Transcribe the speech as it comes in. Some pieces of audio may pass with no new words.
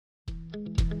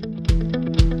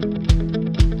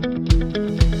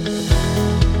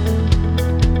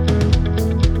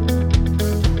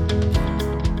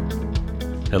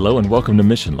Hello and welcome to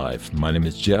Mission Life. My name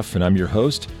is Jeff and I'm your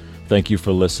host. Thank you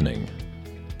for listening.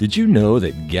 Did you know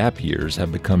that gap years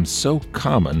have become so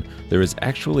common there is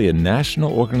actually a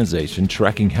national organization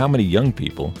tracking how many young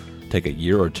people take a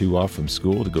year or two off from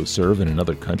school to go serve in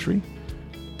another country?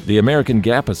 The American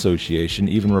Gap Association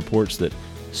even reports that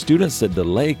students that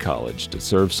delay college to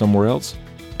serve somewhere else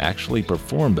actually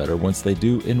perform better once they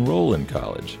do enroll in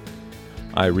college.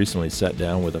 I recently sat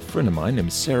down with a friend of mine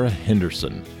named Sarah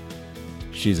Henderson.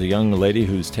 She's a young lady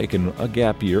who's taken a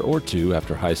gap year or two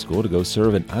after high school to go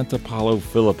serve in Antipolo,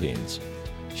 Philippines.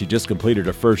 She just completed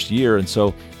her first year, and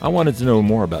so I wanted to know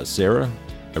more about Sarah.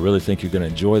 I really think you're going to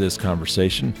enjoy this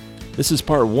conversation. This is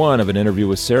part one of an interview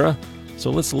with Sarah,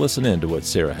 so let's listen in to what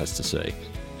Sarah has to say.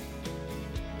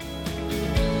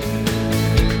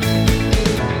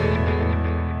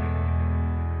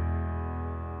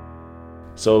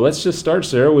 So let's just start,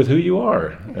 Sarah, with who you are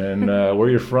and where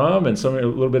you're from and a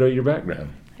little bit of your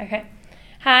background. Okay.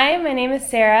 Hi, my name is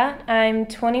Sarah. I'm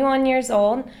 21 years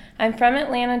old. I'm from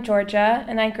Atlanta, Georgia,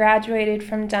 and I graduated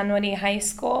from Dunwoody High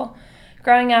School.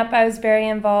 Growing up, I was very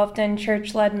involved in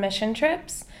church-led mission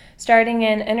trips, starting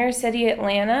in inner city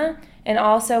Atlanta and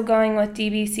also going with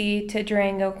DBC to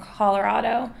Durango,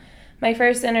 Colorado. My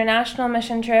first international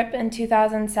mission trip in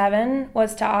 2007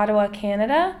 was to Ottawa,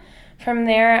 Canada. From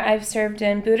there, I've served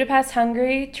in Budapest,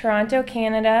 Hungary, Toronto,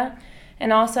 Canada,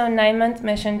 and also a 9-month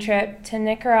mission trip to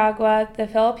Nicaragua, the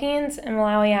Philippines, and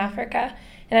Malawi, Africa.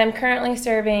 And I'm currently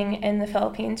serving in the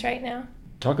Philippines right now.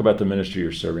 Talk about the ministry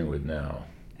you're serving with now.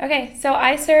 Okay, so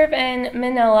I serve in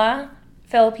Manila,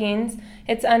 Philippines.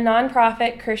 It's a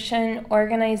nonprofit Christian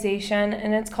organization,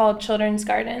 and it's called Children's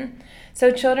Garden. So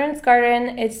Children's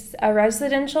Garden is a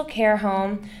residential care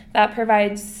home that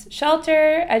provides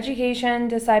shelter, education,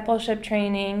 discipleship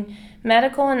training,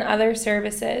 medical, and other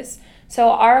services.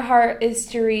 So our heart is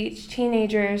to reach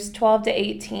teenagers 12 to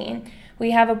 18.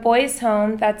 We have a boys'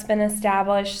 home that's been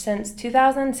established since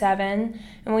 2007,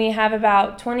 and we have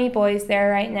about 20 boys there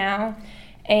right now.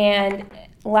 And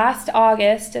last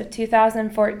August of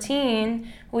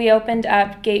 2014, we opened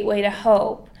up Gateway to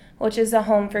Hope, which is a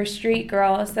home for street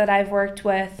girls that I've worked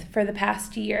with for the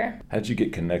past year. How'd you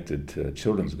get connected to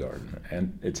Children's Garden?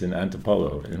 And it's in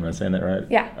Antipolo, am I saying that right?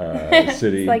 Yeah.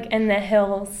 City. It's like in the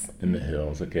hills. In the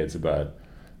hills. Okay, it's about,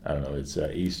 it's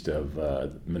east of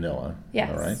Manila.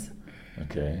 Yes. All right.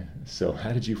 Okay. So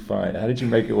how did you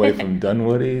make your way from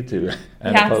Dunwoody to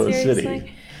Antipolo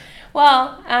City?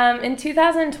 Well, in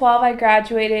 2012, I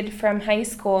graduated from high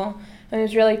school and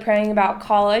was really praying about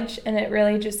college, and it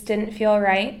really just didn't feel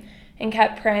right, and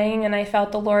kept praying, and I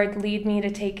felt the Lord lead me to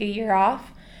take a year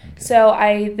off. Okay. So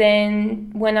I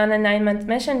then went on a 9-month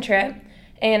mission trip,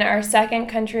 and our second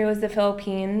country was the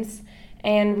Philippines,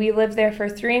 and we lived there for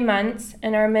 3 months,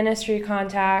 and our ministry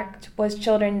contact was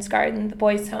Children's Garden, the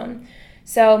boys' home.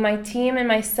 So my team and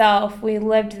myself, we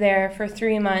lived there for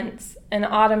 3 months, and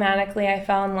automatically I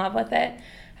fell in love with it.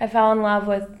 I fell in love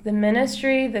with the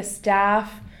ministry, the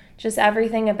staff, just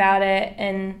everything about it,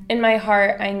 and in my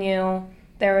heart I knew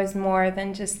there was more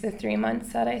than just the 3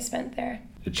 months that I spent there.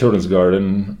 The Children's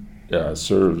Garden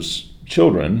serves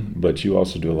children, but you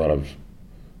also do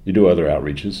you do other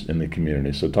outreaches in the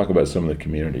community. So talk about some of the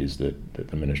communities that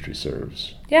the ministry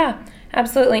serves. Yeah,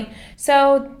 absolutely.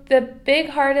 So the big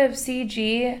heart of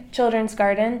CG, Children's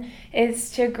Garden, is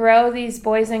to grow these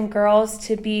boys and girls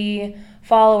to be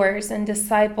followers and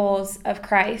disciples of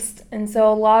Christ. And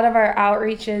so a lot of our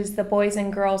outreaches, the boys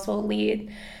and girls will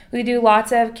lead. We do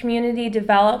lots of community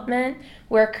development.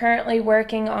 We're currently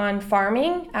working on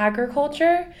farming,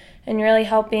 agriculture, and really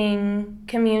helping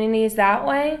communities that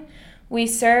way. We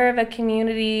serve a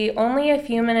community only a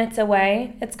few minutes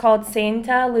away. It's called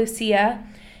Santa Lucia,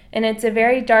 and it's a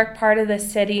very dark part of the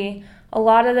city. A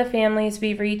lot of the families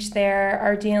we've reached there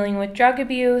are dealing with drug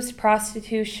abuse,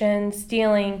 prostitution,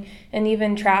 stealing, and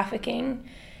even trafficking.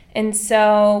 And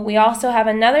so we also have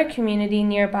another community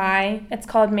nearby. It's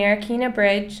called Marikina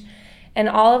Bridge, and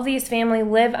all of these families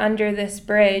live under this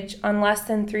bridge on less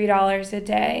than $3 a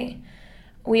day.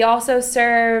 We also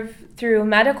serve through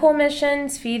medical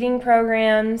missions, feeding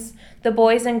programs. The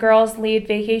boys and girls lead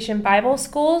vacation Bible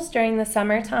schools during the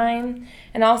summertime,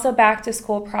 and also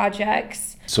back-to-school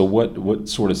projects. So what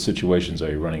sort of situations are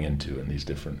you running into in these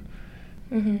different?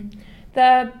 Mm-hmm.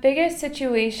 The biggest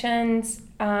situations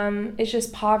is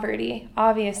just poverty,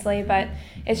 obviously, but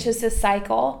it's just a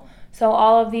cycle. So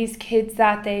all of these kids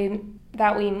that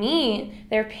we meet,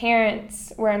 their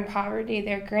parents were in poverty,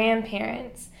 their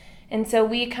grandparents. And so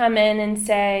we come in and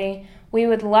say, we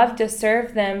would love to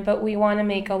serve them, but we want to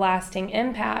make a lasting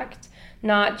impact,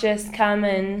 not just come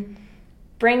and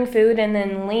bring food and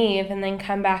then leave and then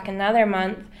come back another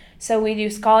month. So we do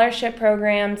scholarship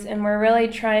programs, and we're really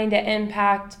trying to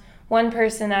impact one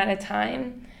person at a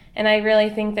time. And I really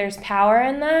think there's power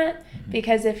in that,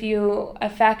 because if you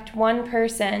affect one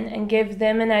person and give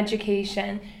them an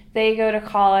education, they go to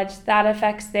college, that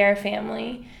affects their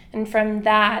family. And from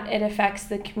that, it affects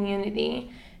the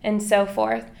community and so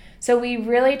forth. So we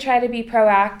really try to be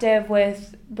proactive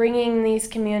with bringing these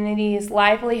communities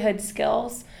livelihood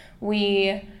skills.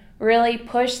 We really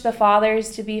push the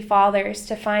fathers to be fathers,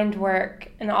 to find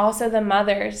work, and also the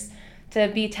mothers to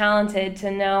be talented, to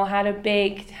know how to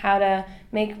bake, how to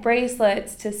make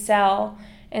bracelets, to sell.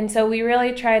 And so we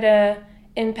really try to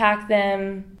impact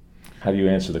them. How do you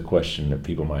answer the question that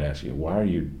people might ask you, why are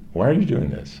you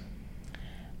doing this?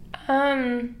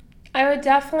 I would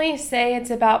definitely say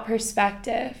it's about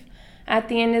perspective. At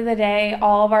the end of the day,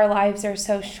 all of our lives are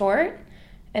so short,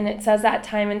 and it says that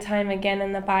time and time again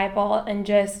in the Bible, and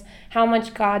just how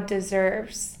much God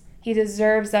deserves. He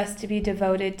deserves us to be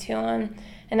devoted to him.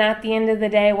 And at the end of the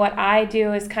day, what I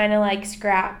do is kind of like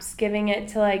scraps, giving it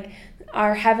to like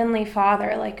our Heavenly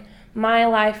Father. Like my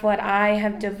life, what I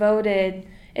have devoted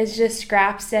is just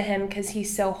scraps to him, because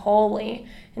he's so holy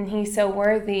and he's so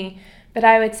worthy. But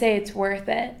I would say it's worth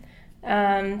it.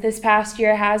 This past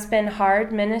year has been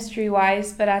hard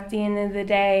ministry-wise, but at the end of the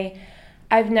day,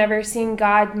 I've never seen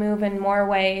God move in more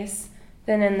ways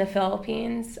than in the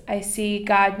Philippines. I see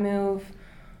God move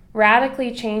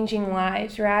radically changing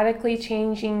lives, radically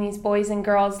changing these boys and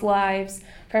girls' lives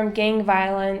from gang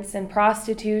violence and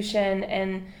prostitution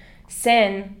and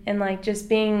sin, and like just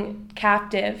being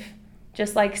captive,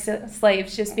 just like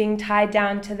slaves, just being tied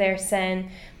down to their sin,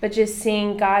 but just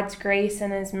seeing God's grace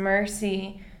and his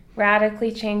mercy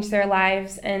radically change their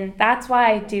lives. And that's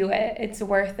why I do it. It's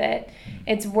worth it.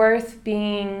 It's worth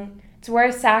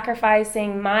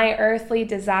sacrificing my earthly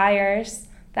desires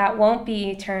that won't be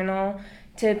eternal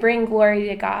to bring glory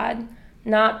to God,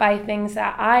 not by things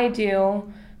that I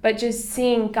do, but just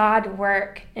seeing God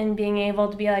work and being able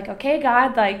to be like, okay,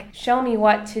 God, like, show me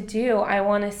what to do. I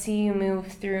want to see you move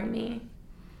through me.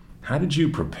 How did you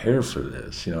prepare for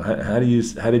this? You know, how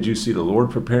did you see the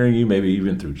Lord preparing you, maybe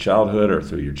even through childhood or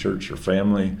through your church or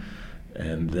family?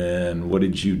 And then what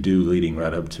did you do leading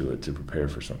right up to it to prepare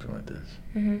for something like this?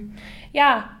 Mm-hmm.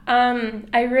 Yeah,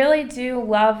 I really do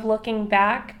love looking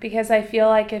back, because I feel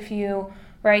like if you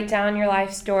write down your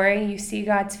life story, you see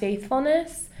God's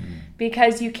faithfulness,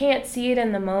 because you can't see it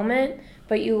in the moment,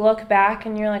 but you look back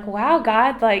and you're like, wow,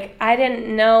 God, like, I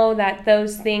didn't know that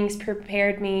those things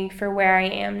prepared me for where I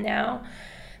am now.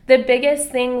 The biggest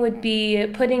thing would be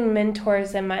putting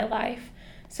mentors in my life.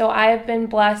 So I have been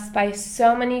blessed by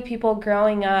so many people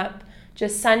growing up,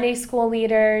 just Sunday school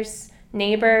leaders,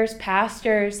 neighbors,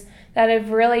 pastors, that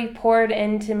have really poured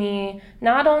into me,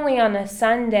 not only on a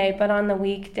Sunday, but on the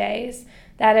weekdays,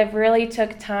 that have really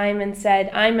took time and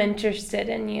said, I'm interested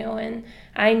in you, and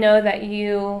I know that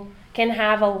you can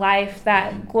have a life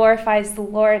that glorifies the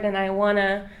Lord, and I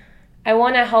wanna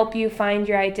help you find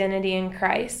your identity in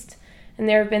Christ. And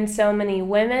there have been so many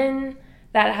women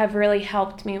that have really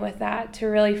helped me with that, to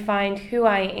really find who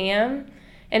I am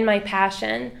and my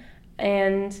passion.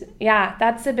 And yeah,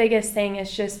 that's the biggest thing,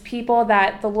 is just people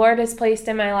that the Lord has placed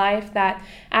in my life that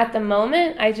at the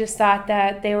moment I just thought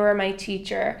that they were my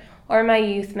teacher or my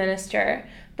youth minister.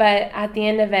 But at the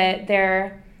end of it,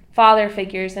 they're father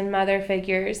figures and mother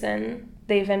figures, and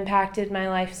they've impacted my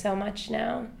life so much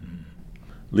now.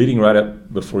 Leading right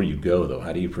up before you go, though,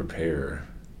 how do you prepare?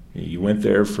 You went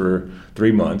there for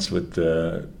 3 months with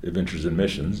Adventures in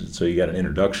Missions, and so you got an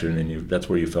introduction, and that's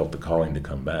where you felt the calling to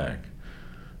come back.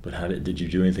 But did you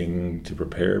do anything to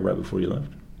prepare right before you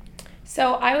left?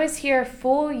 So I was here a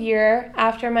full year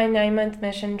after my 9-month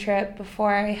mission trip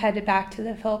before I headed back to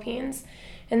the Philippines.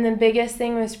 And the biggest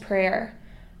thing was prayer.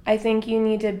 I think you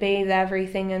need to bathe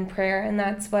everything in prayer, and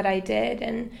that's what I did.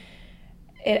 And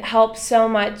it helps so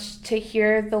much to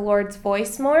hear the Lord's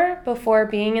voice more before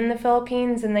being in the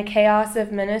Philippines and the chaos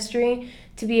of ministry,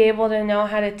 to be able to know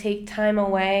how to take time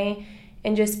away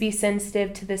and just be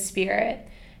sensitive to the Spirit.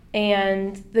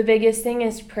 And the biggest thing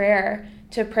is prayer,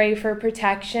 to pray for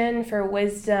protection, for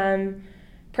wisdom,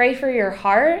 pray for your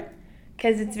heart,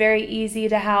 because it's very easy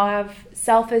to have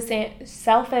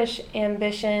selfish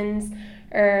ambitions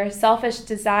or selfish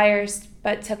desires,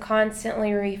 but to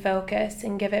constantly refocus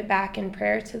and give it back in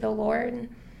prayer to the Lord.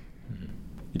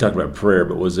 You talked about prayer,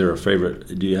 but was there a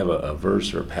favorite? Do you have a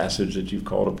verse or a passage that you've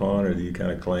called upon, or do you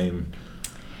kind of claim?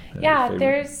 Yeah,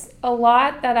 there's a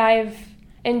lot that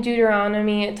in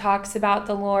Deuteronomy, it talks about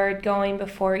the Lord going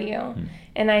before you.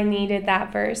 And I needed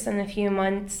that verse in a few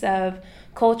months of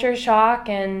culture shock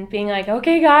and being like,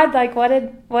 okay, God, like what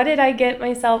did I get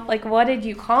myself, like what did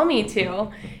you call me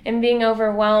to? And being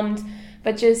overwhelmed,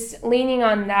 but just leaning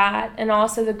on that. And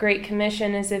also the Great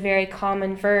Commission is a very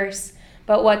common verse,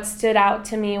 but what stood out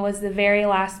to me was the very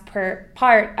last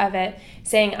part of it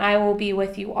saying, I will be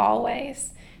with you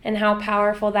always. And how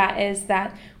powerful that is,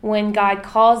 that when God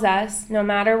calls us, no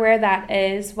matter where that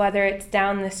is, whether it's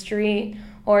down the street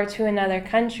or to another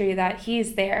country, that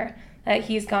he's there, that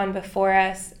he's gone before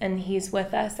us and he's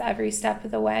with us every step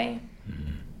of the way.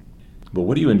 Mm-hmm. But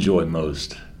what do you enjoy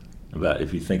most about,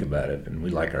 if you think about it, and we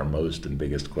like our most and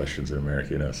biggest questions in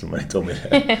America, somebody told me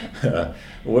that.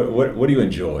 What do you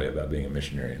enjoy about being a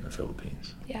missionary in the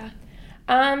Philippines? Yeah.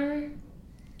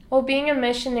 Well, being a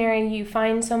missionary, you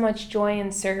find so much joy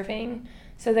in serving.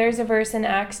 So there's a verse in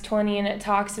Acts 20, and it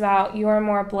talks about you are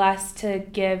more blessed to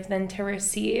give than to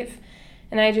receive.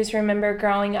 And I just remember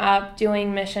growing up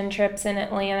doing mission trips in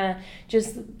Atlanta,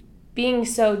 just being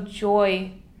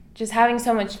just having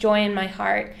so much joy in my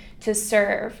heart to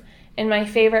serve. And my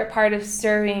favorite part of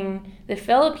serving the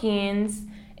Philippines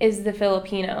is the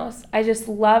Filipinos. I just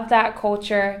love that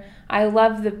culture. I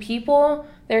love the people.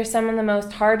 They're some of the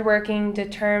most hardworking,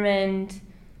 determined,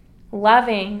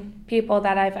 loving people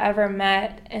that I've ever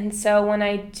met. And so when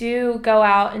I do go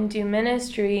out and do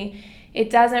ministry, it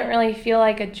doesn't really feel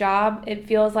like a job. It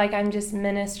feels like I'm just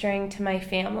ministering to my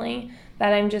family,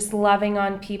 that I'm just loving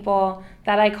on people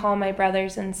that I call my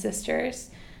brothers and sisters.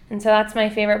 And so that's my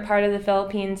favorite part of the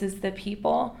Philippines is the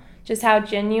people, just how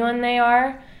genuine they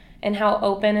are and how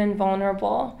open and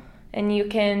vulnerable. And you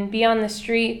can be on the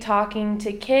street talking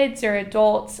to kids or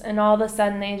adults, and all of a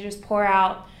sudden they just pour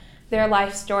out their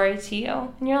life story to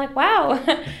you. And you're like, wow,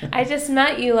 I just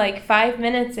met you like 5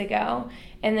 minutes ago.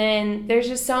 And then there's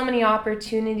just so many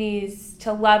opportunities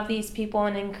to love these people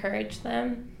and encourage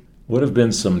them. What have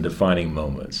been some defining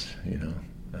moments,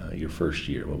 your first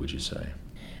year? What would you say?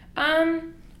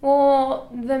 Well,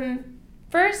 the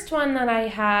first one that I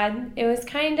had, it was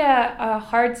kind of a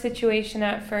hard situation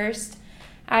at first.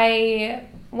 I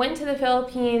went to the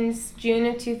Philippines June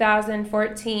of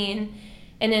 2014,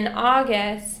 and in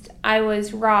August, I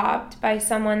was robbed by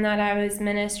someone that I was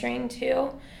ministering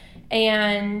to.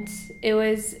 And it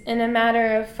was in a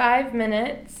matter of 5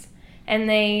 minutes, and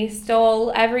they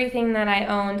stole everything that I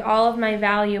owned, all of my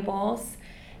valuables,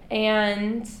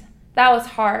 and that was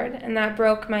hard, and that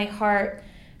broke my heart.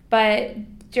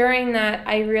 But during that,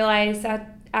 I realized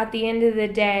that at the end of the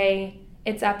day,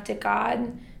 it's up to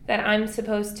God, that I'm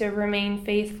supposed to remain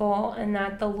faithful and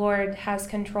that the Lord has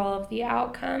control of the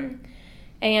outcome.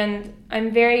 And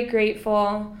I'm very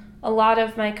grateful. A lot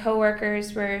of my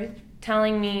coworkers were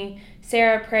telling me,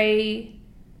 Sarah, pray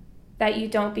that you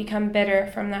don't become bitter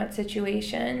from that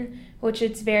situation, which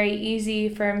it's very easy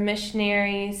for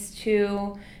missionaries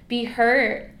to be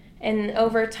hurt. And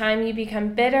over time you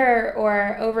become bitter,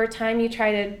 or over time you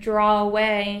try to draw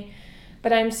away.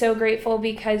 But I'm so grateful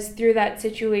because through that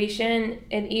situation,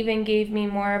 it even gave me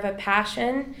more of a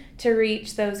passion to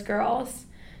reach those girls,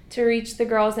 to reach the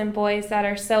girls and boys that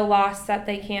are so lost that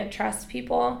they can't trust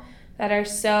people, that are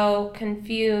so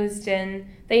confused and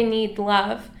they need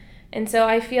love. And so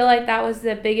I feel like that was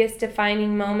the biggest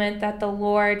defining moment, that the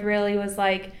Lord really was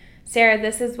like, Sarah,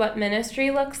 this is what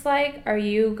ministry looks like. Are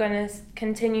you going to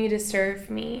continue to serve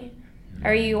me?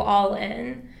 Are you all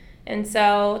in? And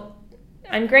so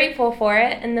I'm grateful for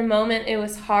it. In the moment, it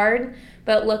was hard,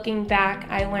 but looking back,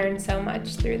 I learned so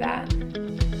much through that.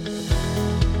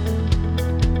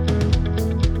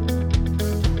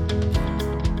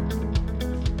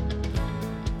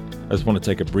 I just want to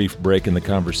take a brief break in the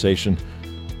conversation.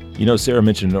 Sarah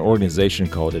mentioned an organization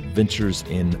called Adventures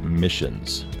in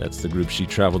Missions. That's the group she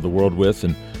traveled the world with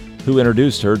and who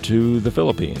introduced her to the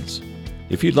Philippines.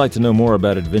 If you'd like to know more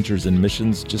about Adventures in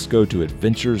Missions, just go to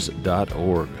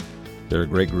adventures.org. They're a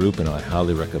great group and I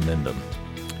highly recommend them.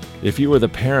 If you are the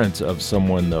parent of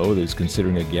someone, though, that's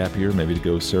considering a gap year, maybe to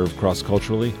go serve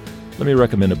cross-culturally, let me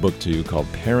recommend a book to you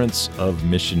called Parents of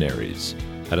Missionaries: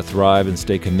 How to Thrive and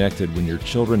Stay Connected When Your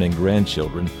Children and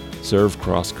Grandchildren Serve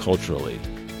Cross-Culturally.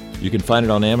 You can find it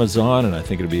on Amazon, and I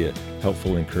think it'll be a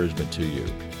helpful encouragement to you.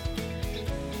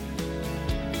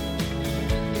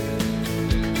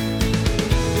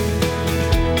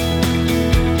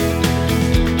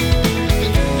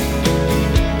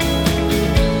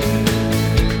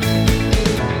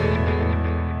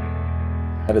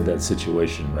 How did that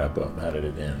situation wrap up? How did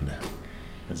it end?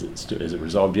 Is it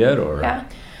resolved yet, or? Yeah.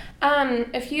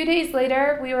 A few days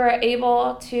later, we were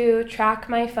able to track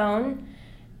my phone,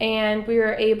 and we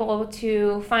were able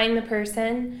to find the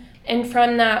person. And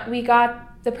from that, we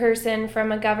got the person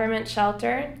from a government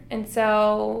shelter, and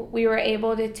so we were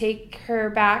able to take her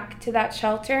back to that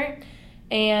shelter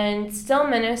and still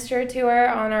minister to her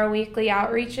on our weekly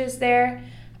outreaches there.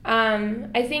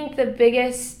 I think the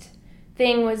biggest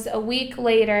thing was a week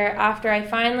later, after I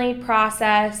finally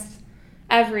processed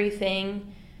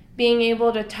everything, being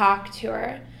able to talk to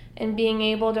her and being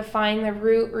able to find the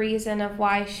root reason of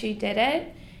why she did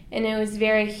it. And it was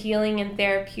very healing and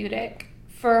therapeutic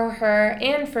for her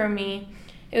and for me.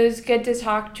 It was good to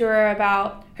talk to her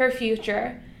about her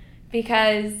future,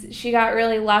 because she got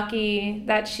really lucky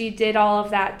that she did all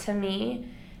of that to me.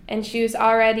 And she was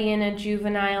already in a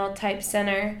juvenile type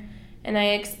center. And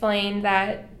I explained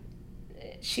that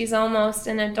she's almost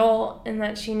an adult and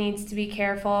that she needs to be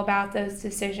careful about those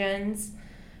decisions.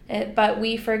 But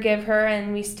we forgive her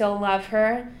and we still love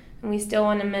her and we still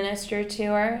want to minister to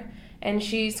her. And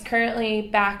she's currently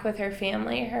back with her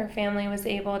family. Her family was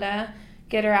able to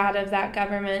get her out of that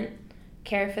government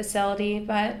care facility.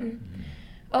 But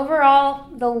overall,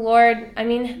 the Lord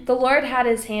had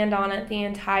his hand on it the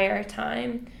entire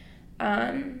time.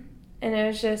 And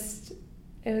it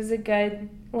was a good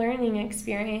learning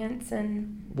experience.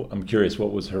 And well, I'm curious,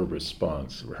 what was her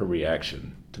response, her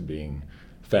reaction to being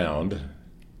found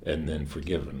and then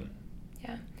forgiven?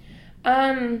 Yeah.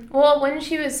 Well, when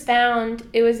she was found,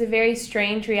 it was a very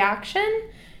strange reaction,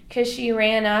 because she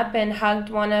ran up and hugged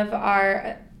one of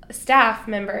our staff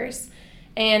members.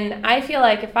 And I feel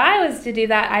like if I was to do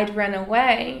that, I'd run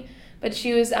away. But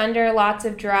she was under lots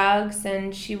of drugs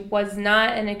and she was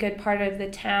not in a good part of the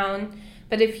town.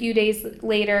 But a few days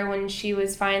later, when she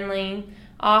was finally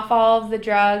off all of the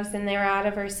drugs and they were out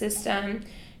of her system,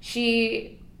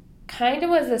 she kind of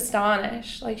was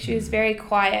astonished. Like, she was very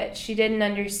quiet. She didn't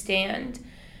understand.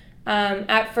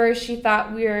 At first, she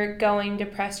thought we were going to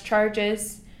press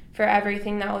charges for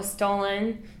everything that was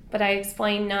stolen. But I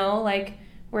explained, no, like,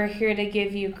 we're here to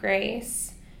give you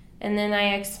grace. And then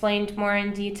I explained more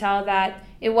in detail that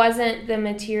it wasn't the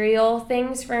material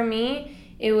things for me,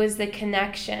 it was the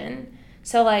connection.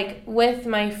 So, like, with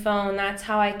my phone, that's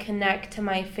how I connect to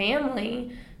my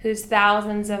family, who's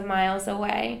thousands of miles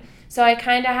away. So I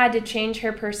kind of had to change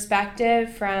her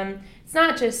perspective from, it's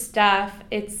not just stuff,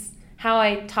 it's how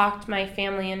I talk to my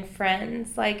family and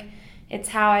friends. Like, it's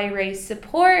how I raise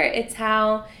support,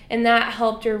 and that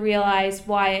helped her realize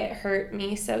why it hurt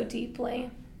me so deeply.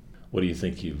 What do you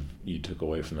think you took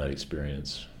away from that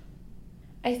experience?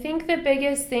 I think the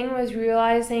biggest thing was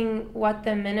realizing what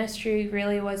the ministry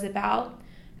really was about.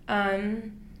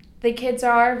 The kids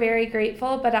are very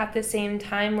grateful, but at the same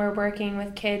time, we're working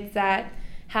with kids that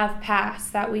have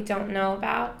pasts that we don't know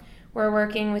about. We're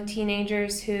working with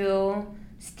teenagers who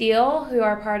steal, who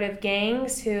are part of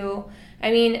gangs,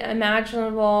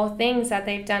 imaginable things that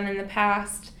they've done in the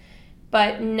past,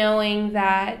 but knowing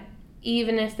that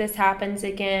even if this happens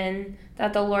again,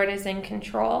 that the Lord is in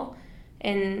control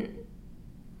and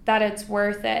that it's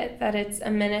worth it, that it's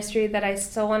a ministry that I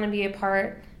still want to be a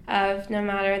part of no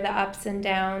matter the ups and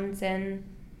downs and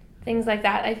things like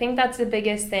that. I think that's the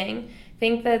biggest thing. I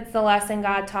think that's the lesson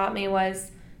God taught me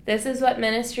was, this is what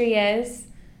ministry is.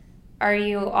 Are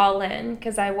you all in?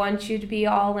 Because I want you to be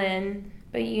all in,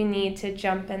 but you need to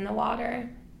jump in the water.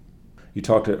 You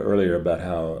talked earlier about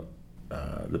how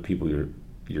the people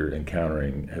you're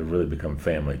encountering have really become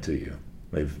family to you.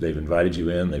 They've invited you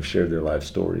in. They've shared their life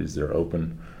stories. They're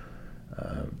open,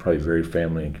 probably very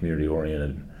family and community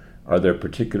oriented. Are there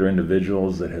particular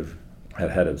individuals that have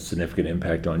had a significant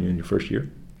impact on you in your first year?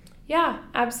 Yeah,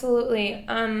 absolutely.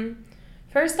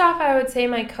 First off, I would say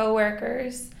my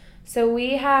coworkers. So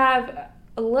we have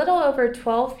a little over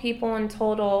 12 people in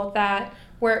total that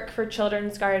work for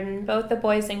Children's Garden, both the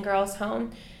boys and girls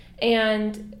home.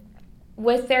 And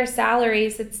with their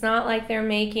salaries, it's not like they're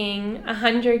making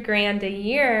 $100,000 a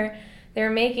year. They're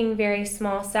making very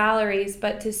small salaries,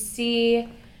 but to see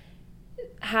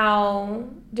how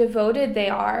devoted they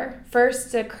are,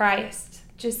 first to Christ,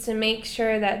 just to make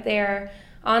sure that they're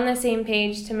on the same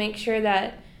page, to make sure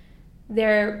that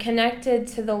they're connected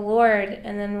to the Lord,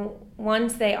 and then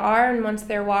once they are and once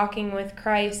they're walking with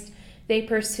Christ, they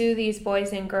pursue these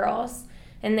boys and girls,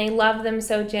 and they love them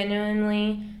so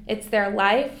genuinely. It's their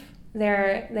life.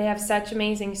 They have such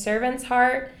amazing servants'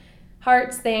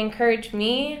 hearts. They encourage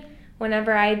me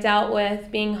whenever I dealt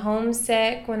with being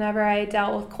homesick, whenever I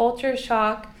dealt with culture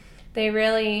shock. They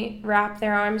really wrapped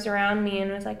their arms around me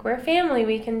and was like, we're family,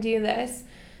 we can do this.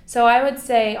 So I would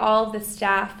say all of the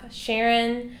staff.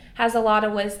 Sharon has a lot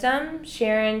of wisdom.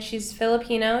 Sharon, she's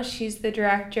Filipino. She's the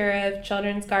director of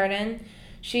Children's Garden.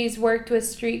 She's worked with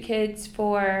street kids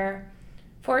for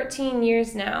 14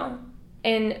 years now.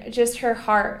 And just her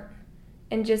heart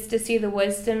and just to see the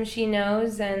wisdom she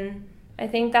knows. And I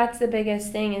think that's the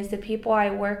biggest thing, is the people I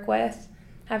work with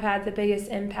have had the biggest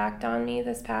impact on me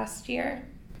this past year.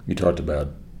 You talked about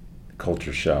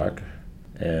culture shock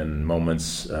and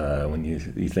moments when you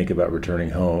think about returning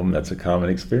home. That's a common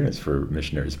experience for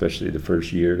missionaries, especially the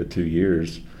first year to 2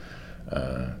 years.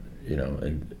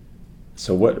 And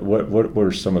so what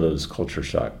were some of those culture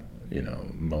shock,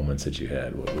 moments that you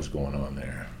had? What was going on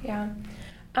there? Yeah.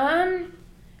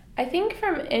 I think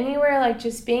from anywhere, like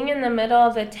just being in the middle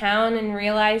of the town and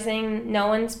realizing no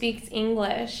one speaks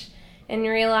English, and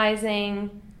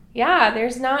realizing,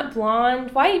 there's not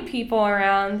blonde white people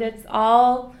around. It's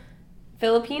all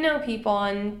Filipino people,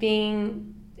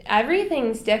 and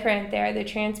everything's different there. The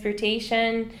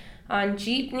transportation on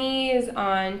jeepneys,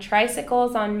 on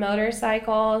tricycles, on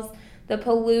motorcycles, the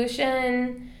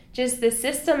pollution, just the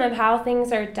system of how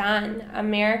things are done.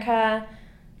 America,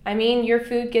 your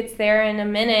food gets there in a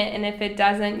minute, and if it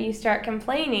doesn't, you start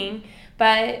complaining.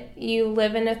 But you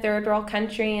live in a third world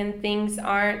country and things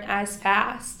aren't as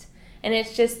fast, and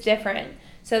it's just different.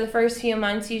 So the first few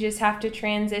months, you just have to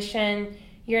transition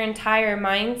your entire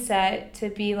mindset to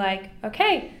be like,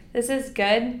 okay, this is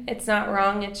good. It's not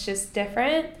wrong. It's just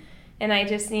different. And I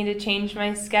just need to change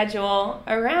my schedule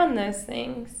around those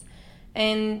things.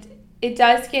 And it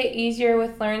does get easier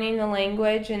with learning the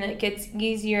language, and it gets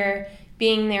easier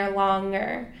being there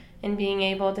longer and being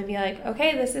able to be like,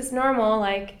 okay, this is normal.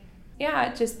 Like,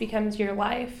 it just becomes your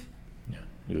life. Yeah,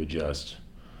 you adjust.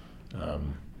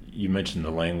 You mentioned the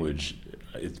language.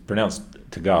 It's pronounced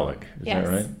Tagalog, is that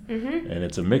right? Mm-hmm. And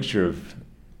it's a mixture of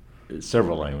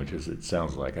several languages, it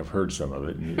sounds like. I've heard some of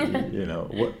it.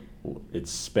 And it's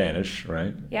Spanish,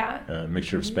 right? Yeah. A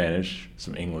mixture of Spanish,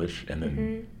 some English, and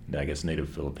then I guess native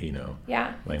Filipino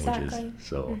languages. Exactly.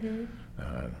 So,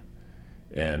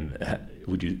 and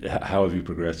how have you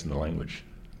progressed in the language?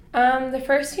 The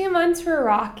first few months were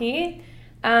rocky,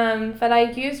 but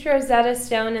I used Rosetta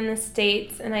Stone in the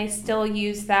States, and I still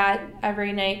use that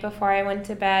every night before I went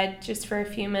to bed, just for a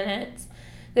few minutes.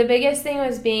 The biggest thing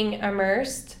was being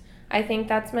immersed. I think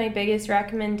that's my biggest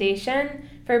recommendation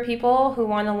for people who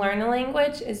want to learn a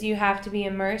language, is you have to be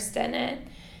immersed in it.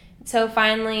 So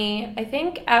finally, I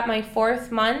think at my 4th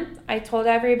month, I told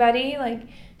everybody,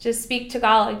 just speak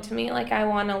Tagalog to me, I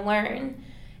want to learn.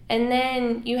 And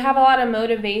then you have a lot of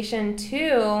motivation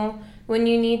too when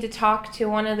you need to talk to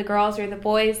one of the girls or the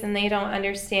boys and they don't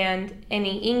understand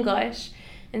any English.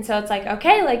 And so it's like,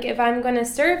 okay, if I'm going to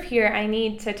serve here, I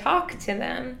need to talk to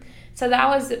them. So that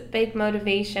was a big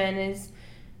motivation, is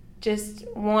just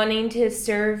wanting to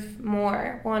serve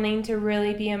more, wanting to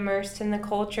really be immersed in the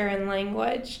culture and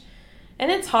language. And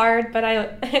it's hard, but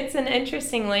it's an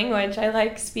interesting language. I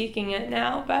like speaking it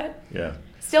now, but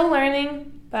still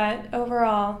learning. But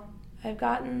overall, I've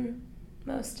gotten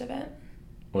most of it.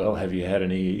 Well, have you had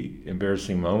any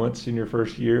embarrassing moments in your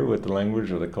first year with the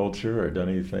language or the culture, or done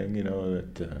anything,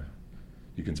 that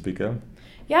you can speak of?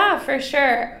 Yeah, for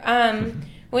sure.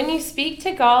 When you speak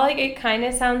Tagalog, it kind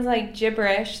of sounds like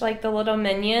gibberish, like the little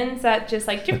minions that just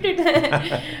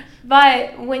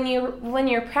But when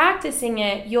you're practicing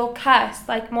it, you'll cuss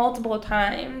multiple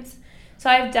times. So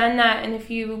I've done that in a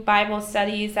few Bible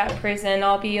studies at prison.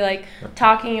 I'll be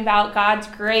talking about God's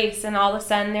grace, and all of a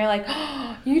sudden they're like,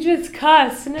 "Oh, you just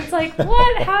cussed." And it's like,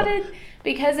 what?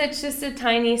 Because it's just a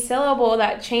tiny syllable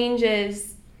that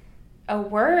changes a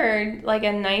word,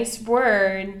 a nice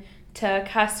word, to a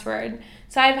cuss word.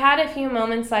 So I've had a few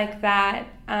moments like that.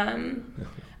 An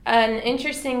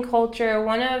interesting culture,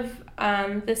 one of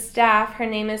the staff, her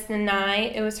name is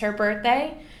Nanai. It was her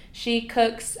birthday. She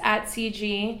cooks at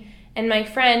CG. And my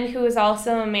friend, who was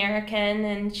also American,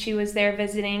 and she was there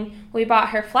visiting, we bought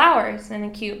her flowers in a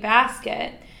cute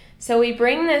basket. So we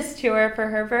bring this to her for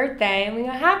her birthday, and we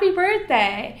go, "Happy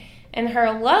birthday!" And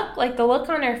her look, the look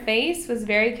on her face, was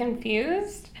very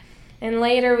confused. And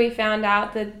later we found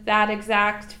out that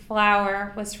exact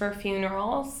flower was for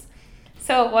funerals.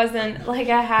 So it wasn't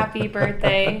a happy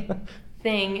birthday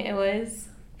thing. It was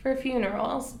for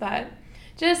funerals, but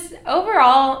just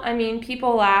overall,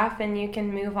 people laugh and you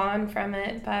can move on from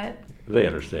it, but they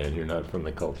understand you're not from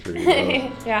the culture.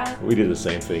 Yeah. We do the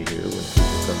same thing here when people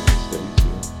come to the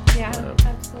States. Yeah,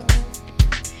 absolutely.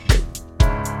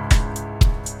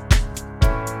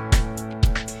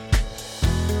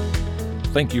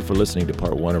 Thank you for listening to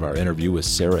part 1 of our interview with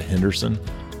Sarah Henderson.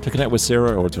 To connect with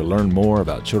Sarah or to learn more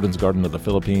about Children's Garden of the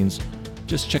Philippines,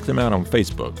 just check them out on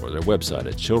Facebook or their website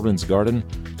at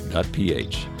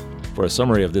childrensgarden.ph. For a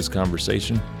summary of this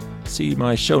conversation, see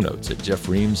my show notes at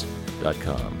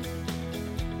jeffreams.com.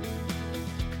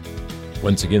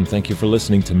 Once again, thank you for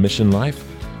listening to Mission Life,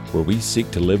 where we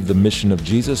seek to live the mission of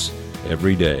Jesus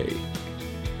every day.